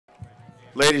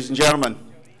Ladies and gentlemen,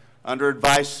 under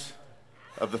advice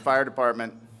of the fire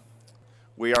department,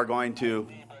 we are going to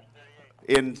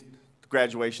end the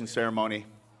graduation ceremony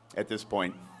at this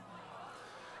point.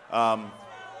 There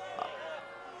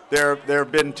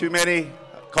have been too many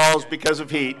calls because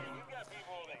of heat.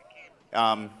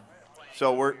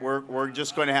 So we're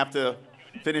just going to have to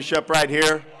finish up right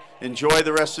here. Enjoy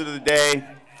the rest of the day.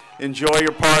 Enjoy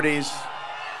your parties.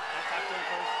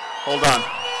 Hold on.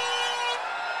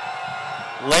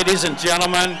 Ladies and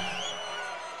gentlemen,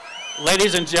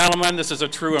 this is a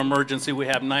true emergency. We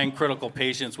have 9 critical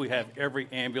patients. We have every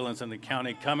ambulance in the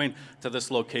county coming to this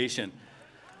location.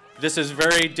 This is a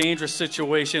very dangerous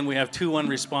situation. We have 2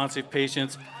 unresponsive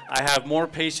patients. I have more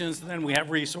patients than we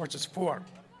have resources for.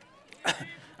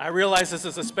 I realize this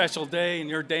is a special day and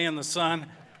your day in the sun,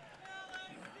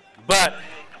 but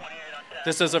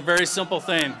this is a very simple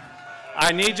thing.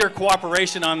 I need your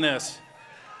cooperation on this.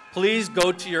 Please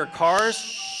go to your cars.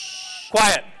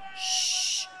 Quiet.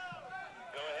 Shh.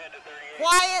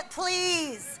 Quiet,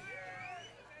 please.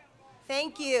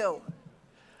 Thank you.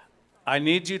 I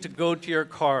need you to go to your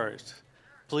cars.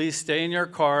 Please stay in your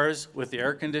cars with the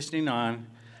air conditioning on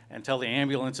until the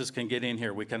ambulances can get in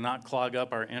here. We cannot clog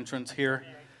up our entrance here.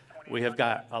 We have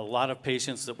got a lot of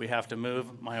patients that we have to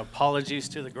move. My apologies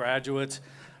to the graduates,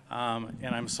 and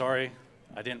I'm sorry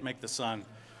I didn't make the sun.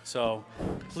 So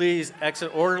please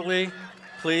exit orderly.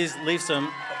 Please leave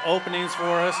some openings for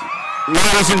us.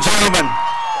 Ladies and gentlemen,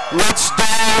 let's do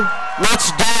what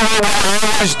we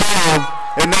always do,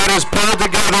 and that is pull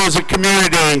together as a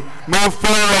community, move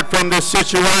forward from this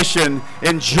situation,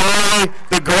 enjoy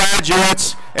the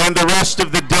graduates and the rest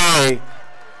of the day.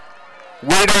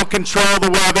 We don't control the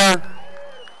weather.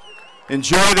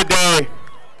 Enjoy the day.